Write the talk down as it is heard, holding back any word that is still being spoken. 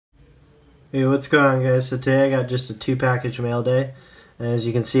Hey, what's going on, guys? So today I got just a 2-package mail day, and as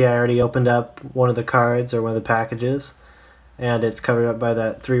you can see I already opened up one of the cards, or one of the packages, and it's covered up by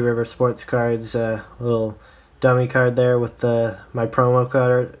that Three River Sports Cards little dummy card there with my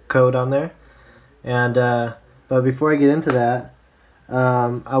promo code on there. And but before I get into that,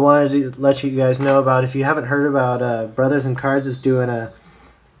 I wanted to let you guys know about, if you haven't heard about, Brothers and Cards is doing a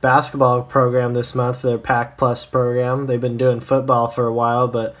basketball program this month, their Pack Plus program. They've been doing football for a while,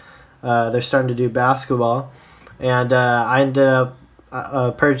 but they're starting to do basketball, and I ended up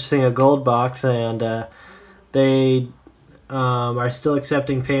purchasing a gold box, and they are still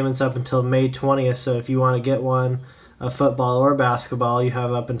accepting payments up until May 20th, so if you want to get one, a football or basketball, you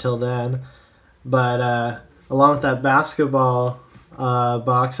have up until then. But along with that basketball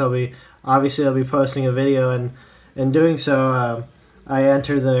box, I'll be posting a video, and in doing so, I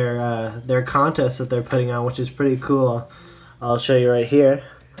enter their contest that they're putting on, which is pretty cool. I'll show you right here.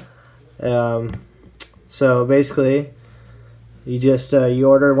 So basically, you just you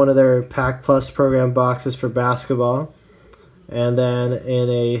order one of their Pack Plus program boxes for basketball, and then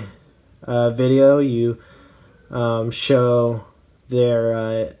in a video you show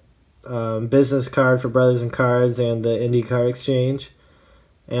their business card for Brothers and Cards and the Indie Card Exchange,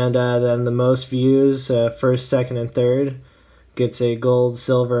 and then the most views, first, second, and third, gets a gold,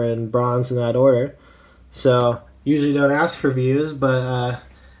 silver, and bronze in that order. So usually don't ask for views, but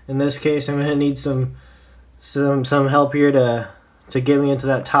in this case, I'm gonna need some help here to get me into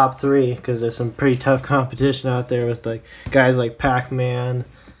that top 3, because there's some pretty tough competition out there with guys like Pac-Man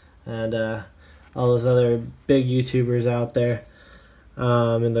and all those other big YouTubers out there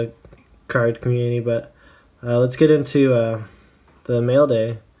in the card community. But let's get into the mail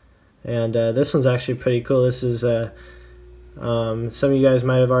day, and this one's actually pretty cool. This is some of you guys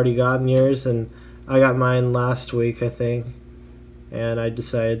might have already gotten yours, and I got mine last week, I think. And I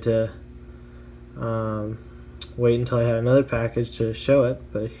decided to wait until I had another package to show it,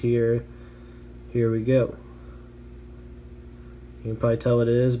 but here we go. You can probably tell what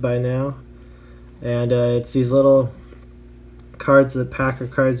it is by now. And it's these little cards that Packer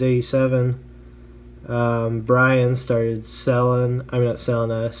Cards 87 Brian started signing.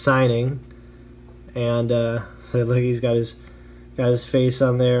 And so look, he's got his face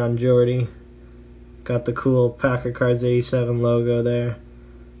on there on Jordy. Got the cool Packer Cards 87 logo there,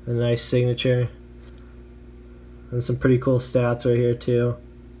 a nice signature, and some pretty cool stats right here too.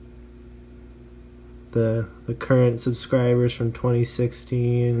 The current subscribers from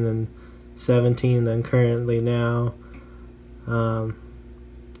 2016 and 17, then currently now, and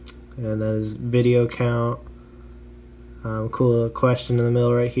then his video count. Cool little question in the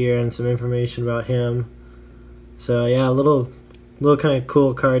middle right here, and some information about him. So yeah, a little kind of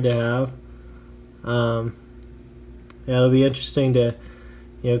cool card to have. Yeah, it'll be interesting to,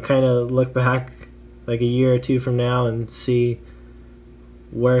 kind of look back like a year or two from now and see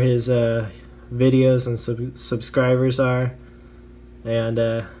where his videos and subscribers are, and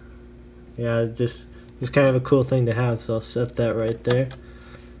yeah, just kind of a cool thing to have. So I'll set that right there.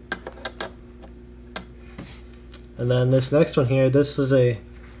 And then this next one here, this was a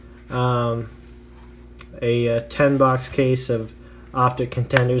 10-box case of Optic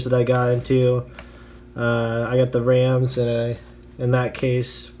Contenders that I got into. I got the Rams in that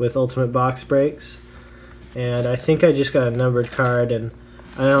case with Ultimate Box Breaks, and I think I just got a numbered card, and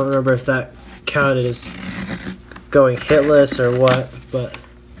I don't remember if that counted as going hitless or what, but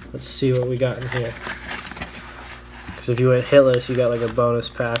let's see what we got in here, because if you went hitless you got like a bonus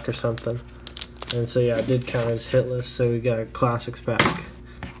pack or something, and so yeah, it did count as hitless, so we got a Classics pack.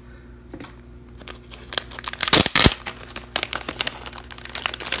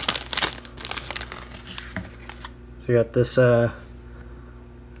 So we got this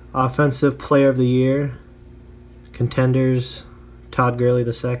Offensive Player of the Year, Contenders, Todd Gurley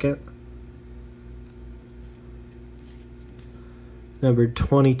II. Numbered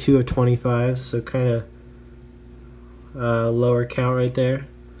 22 of 25, so kind of lower count right there,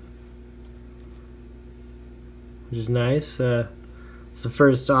 which is nice. It's the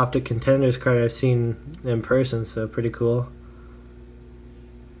first Optic Contenders card I've seen in person, so pretty cool.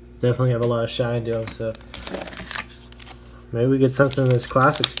 Definitely have a lot of shine to them, so maybe we get something in this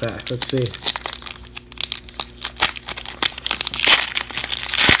Classics pack. Let's see.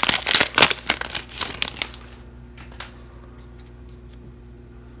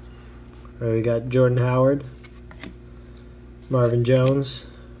 All right, we got Jordan Howard, Marvin Jones,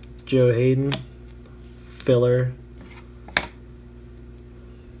 Joe Hayden, Filler,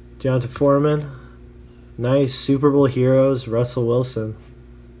 Deonta Foreman, nice Super Bowl heroes, Russell Wilson,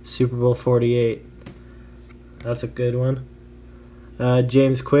 Super Bowl 48. That's a good one.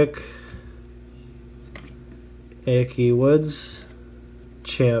 James Quick, Aki Woods,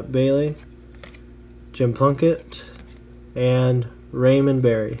 Champ Bailey, Jim Plunkett, and Raymond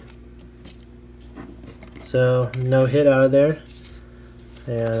Berry. So no hit out of there.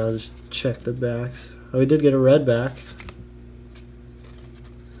 And I'll just check the backs. Oh, we did get a red back.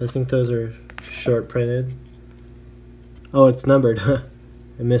 I think those are short printed. Oh, it's numbered. I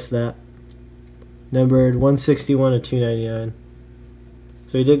missed that. Numbered 161 of 299.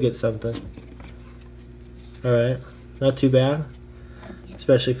 So we did get something. Alright, not too bad.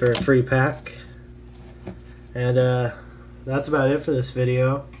 Especially for a free pack. And that's about it for this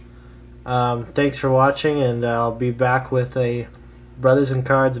video. Thanks for watching, and I'll be back with a Brothers and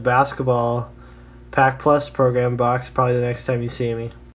Cards basketball Pack Plus program box probably the next time you see me.